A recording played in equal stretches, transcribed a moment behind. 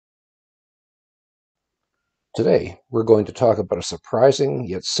Today, we're going to talk about a surprising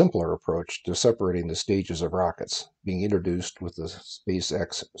yet simpler approach to separating the stages of rockets being introduced with the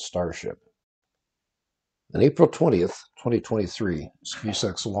SpaceX Starship. On April 20th, 2023,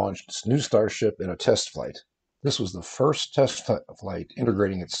 SpaceX launched its new Starship in a test flight. This was the first test flight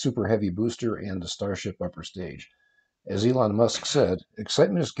integrating its Super Heavy booster and the Starship upper stage. As Elon Musk said,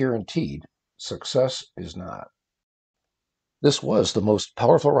 excitement is guaranteed, success is not. This was the most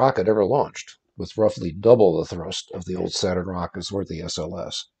powerful rocket ever launched, with roughly double the thrust of the old Saturn rockets or the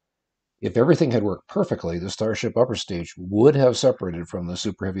SLS. If everything had worked perfectly, the Starship upper stage would have separated from the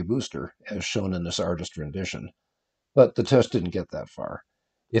Super Heavy booster, as shown in this artist rendition. But the test didn't get that far.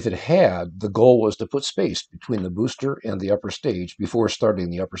 If it had, the goal was to put space between the booster and the upper stage before starting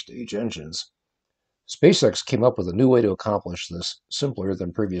the upper stage engines. SpaceX came up with a new way to accomplish this, simpler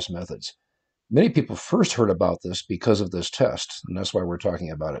than previous methods. Many people first heard about this because of this test, and that's why we're talking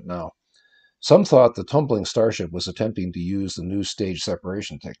about it now. Some thought the tumbling Starship was attempting to use the new stage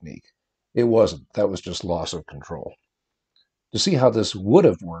separation technique. It wasn't. That was just loss of control. To see how this would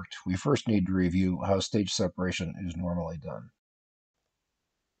have worked, we first need to review how stage separation is normally done.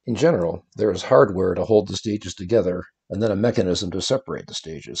 In general, there is hardware to hold the stages together and then a mechanism to separate the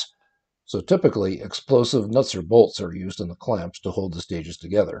stages. So typically, explosive nuts or bolts are used in the clamps to hold the stages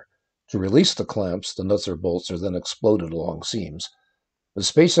together. To release the clamps, the nuts or bolts are then exploded along seams. But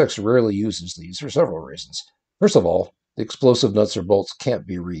SpaceX rarely uses these for several reasons. First of all, the explosive nuts or bolts can't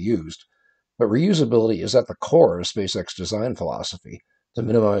be reused, but reusability is at the core of SpaceX design philosophy to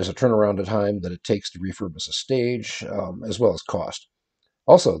minimize the turnaround time that it takes to refurbish a stage, as well as cost.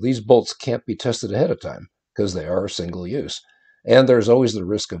 Also, these bolts can't be tested ahead of time because they are single use. And there's always the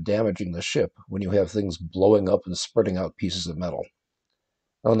risk of damaging the ship when you have things blowing up and spreading out pieces of metal.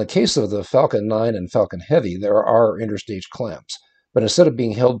 Now, in the case of the Falcon 9 and Falcon Heavy, there are interstage clamps, but instead of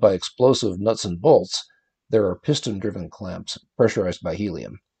being held by explosive nuts and bolts, there are piston-driven clamps pressurized by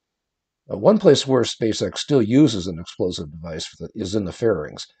helium. One place where SpaceX still uses an explosive device is in the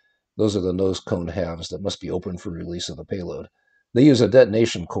fairings. Those are the nose cone halves that must be opened for release of the payload. They use a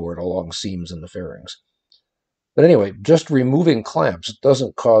detonation cord along seams in the fairings. But anyway, just removing clamps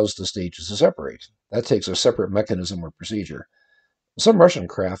doesn't cause the stages to separate. That takes a separate mechanism or procedure. Some Russian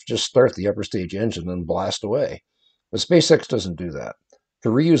craft just start the upper stage engine and blast away. But SpaceX doesn't do that. For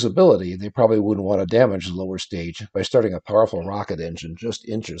reusability, they probably wouldn't want to damage the lower stage by starting a powerful rocket engine just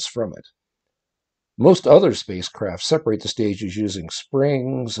inches from it. Most other spacecraft separate the stages using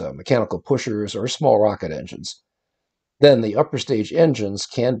springs, mechanical pushers, or small rocket engines. Then the upper stage engines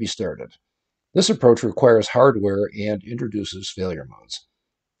can be started. This approach requires hardware and introduces failure modes.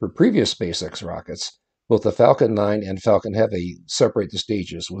 For previous SpaceX rockets, both the Falcon 9 and Falcon Heavy separate the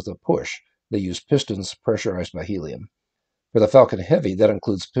stages with a push. They use pistons pressurized by helium. For the Falcon Heavy, that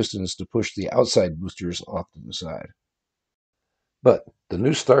includes pistons to push the outside boosters off to the side. But the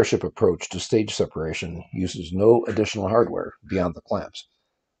new Starship approach to stage separation uses no additional hardware beyond the clamps.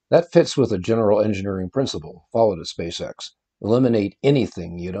 That fits with a general engineering principle followed at SpaceX. Eliminate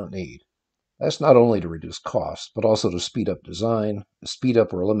anything you don't need. That's not only to reduce costs, but also to speed up design, speed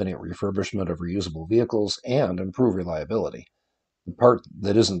up or eliminate refurbishment of reusable vehicles, and improve reliability. The part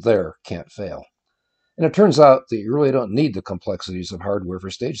that isn't there can't fail. And it turns out that you really don't need the complexities of hardware for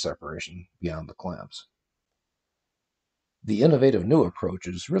stage separation beyond the clamps. The innovative new approach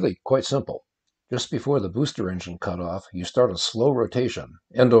is really quite simple. Just before the booster engine cutoff, you start a slow rotation,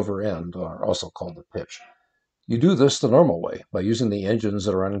 end over end, or also called the pitch. You do this the normal way, by using the engines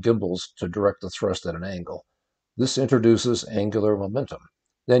that are on gimbals to direct the thrust at an angle. This introduces angular momentum.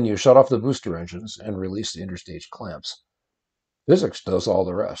 Then you shut off the booster engines and release the interstage clamps. Physics does all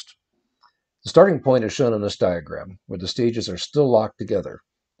the rest. The starting point is shown in this diagram, where the stages are still locked together.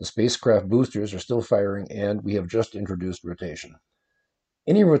 The spacecraft boosters are still firing, and we have just introduced rotation.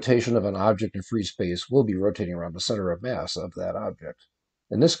 Any rotation of an object in free space will be rotating around the center of mass of that object.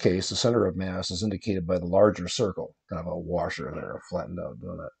 In this case, the center of mass is indicated by the larger circle, kind of a washer there, a flattened out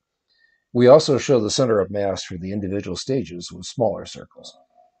donut. We also show the center of mass for the individual stages with smaller circles.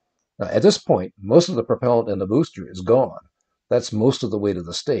 Now, at this point, most of the propellant in the booster is gone. That's most of the weight of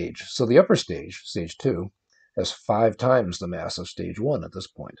the stage. So the upper stage, stage 2, has 5 times the mass of stage 1 at this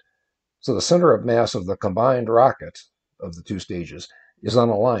point. So the center of mass of the combined rocket of the two stages is on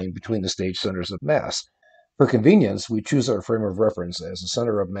a line between the stage centers of mass. For convenience, we choose our frame of reference as the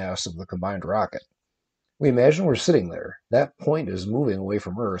center of mass of the combined rocket. We imagine we're sitting there. That point is moving away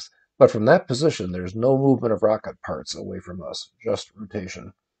from Earth, but from that position, there's no movement of rocket parts away from us, just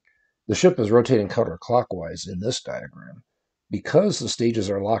rotation. The ship is rotating counterclockwise in this diagram. Because the stages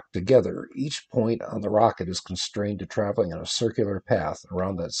are locked together, each point on the rocket is constrained to traveling in a circular path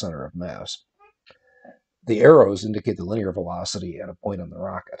around that center of mass. The arrows indicate the linear velocity at a point on the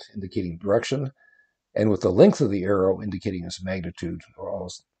rocket, indicating direction, and with the length of the arrow indicating its magnitude, or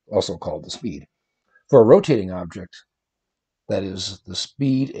also called the speed. For a rotating object, that is the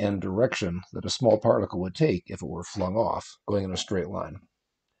speed and direction that a small particle would take if it were flung off, going in a straight line.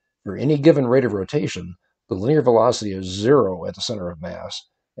 For any given rate of rotation, the linear velocity is 0 at the center of mass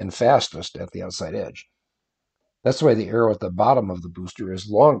and fastest at the outside edge. That's why the arrow at the bottom of the booster is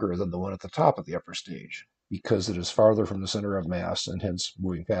longer than the one at the top of the upper stage, because it is farther from the center of mass and hence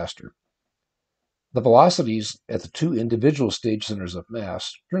moving faster. The velocities at the two individual stage centers of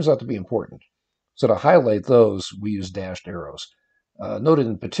mass turns out to be important. So to highlight those, we use dashed arrows. Note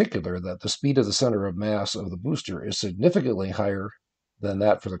in particular that the speed of the center of mass of the booster is significantly higher than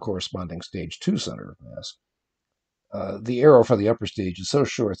that for the corresponding stage 2 center of mass. The arrow for the upper stage is so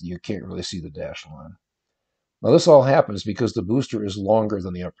short that you can't really see the dashed line. Now, this all happens because the booster is longer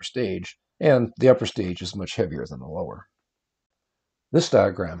than the upper stage, and the upper stage is much heavier than the lower. This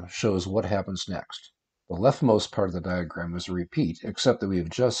diagram shows what happens next. The leftmost part of the diagram is a repeat, except that we have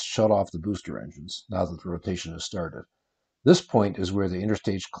just shut off the booster engines, now that the rotation has started. This point is where the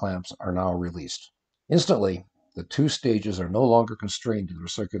interstage clamps are now released. Instantly, the two stages are no longer constrained to their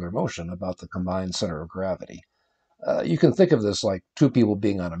circular motion about the combined center of gravity. You can think of this like two people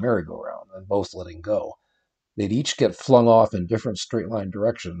being on a merry-go-round and both letting go. They'd each get flung off in different straight line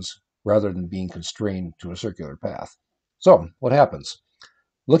directions rather than being constrained to a circular path. So, what happens?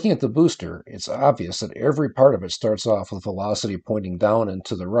 Looking at the booster, it's obvious that every part of it starts off with velocity pointing down and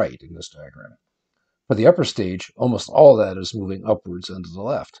to the right in this diagram. For the upper stage, almost all of that is moving upwards and to the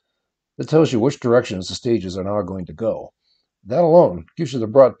left. That tells you which directions the stages are now going to go. That alone gives you the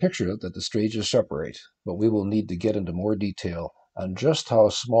broad picture that the stages separate, but we will need to get into more detail on just how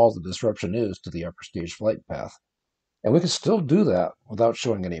small the disruption is to the upper stage flight path. And we can still do that without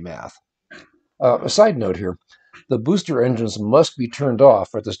showing any math. A side note here, the booster engines must be turned off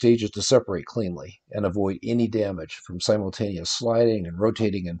for the stages to separate cleanly and avoid any damage from simultaneous sliding and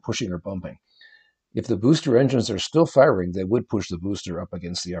rotating and pushing or bumping. If the booster engines are still firing, they would push the booster up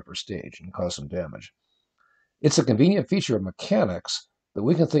against the upper stage and cause some damage. It's a convenient feature of mechanics that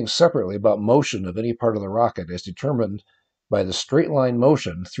we can think separately about motion of any part of the rocket as determined by the straight line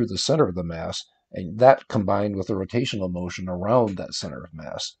motion through the center of the mass, and that combined with the rotational motion around that center of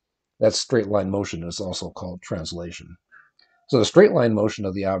mass. That straight line motion is also called translation. So the straight line motion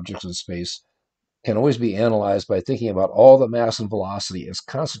of the objects in space can always be analyzed by thinking about all the mass and velocity is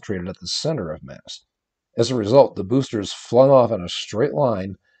concentrated at the center of mass. As a result, the booster is flung off in a straight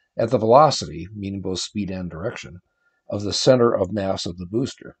line at the velocity, meaning both speed and direction, of the center of mass of the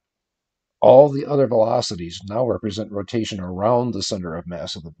booster. All the other velocities now represent rotation around the center of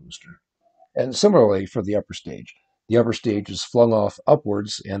mass of the booster. And similarly for the upper stage. The upper stage is flung off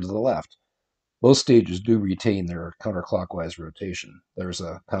upwards and to the left. Both stages do retain their counterclockwise rotation. There's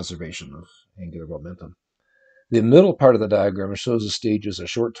a conservation of angular momentum. The middle part of the diagram shows the stages a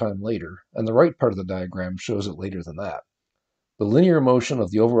short time later, and the right part of the diagram shows it later than that. The linear motion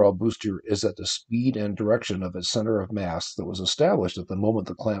of the overall booster is at the speed and direction of its center of mass that was established at the moment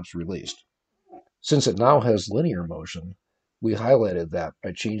the clamps released. Since it now has linear motion, we highlighted that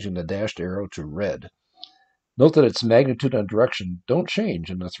by changing the dashed arrow to red. Note that its magnitude and direction don't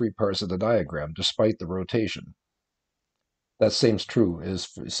change in the three parts of the diagram, despite the rotation. That same is true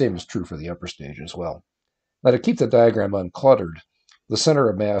for the upper stage as well. Now, to keep the diagram uncluttered, the center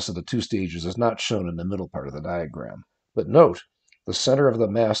of mass of the two stages is not shown in the middle part of the diagram. But note, the center of the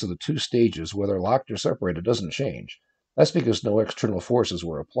mass of the two stages, whether locked or separated, doesn't change. That's because no external forces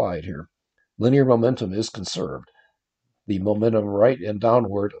were applied here. Linear momentum is conserved. The momentum right and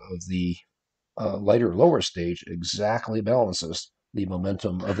downward of the lighter lower stage exactly balances the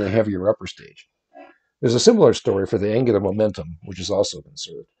momentum of the heavier upper stage. There's a similar story for the angular momentum, which is also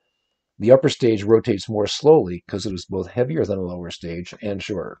conserved. The upper stage rotates more slowly because it is both heavier than the lower stage and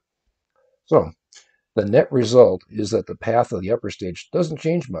shorter. So, the net result is that the path of the upper stage doesn't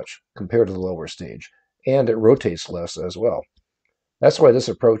change much compared to the lower stage, and it rotates less as well. That's why this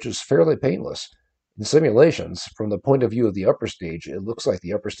approach is fairly painless. In simulations, from the point of view of the upper stage, it looks like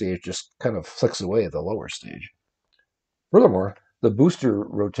the upper stage just kind of flicks away at the lower stage. Furthermore, the booster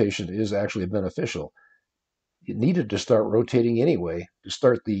rotation is actually beneficial. It needed to start rotating anyway to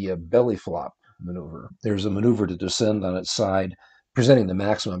start the belly flop maneuver. There's a maneuver to descend on its side, presenting the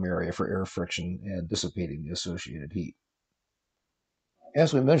maximum area for air friction and dissipating the associated heat.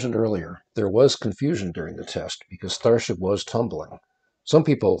 As we mentioned earlier, there was confusion during the test because Starship was tumbling. Some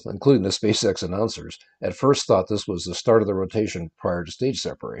people, including the SpaceX announcers, at first thought this was the start of the rotation prior to stage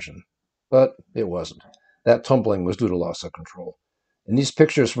separation. But it wasn't. That tumbling was due to loss of control. In these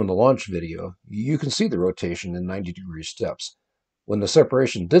pictures from the launch video, you can see the rotation in 90-degree steps. When the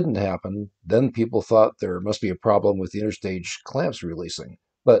separation didn't happen, then people thought there must be a problem with the interstage clamps releasing.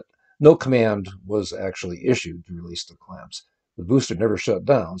 But no command was actually issued to release the clamps. The booster never shut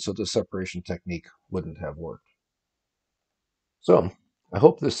down, so the separation technique wouldn't have worked. So, I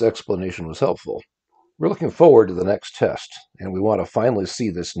hope this explanation was helpful. We're looking forward to the next test, and we want to finally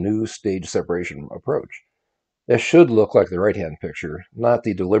see this new stage separation approach. It should look like the right-hand picture, not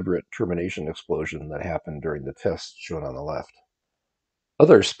the deliberate termination explosion that happened during the test shown on the left.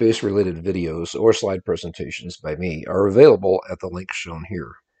 Other space-related videos or slide presentations by me are available at the link shown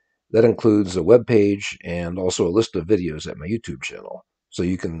here. That includes a web page and also a list of videos at my YouTube channel, so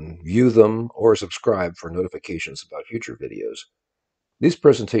you can view them or subscribe for notifications about future videos. These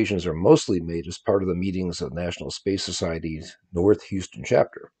presentations are mostly made as part of the meetings of the National Space Society's North Houston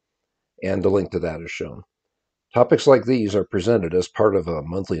chapter, and the link to that is shown. Topics like these are presented as part of a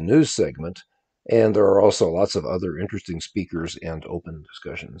monthly news segment, and there are also lots of other interesting speakers and open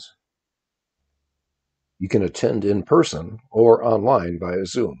discussions. You can attend in person or online via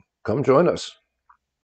Zoom. Come join us.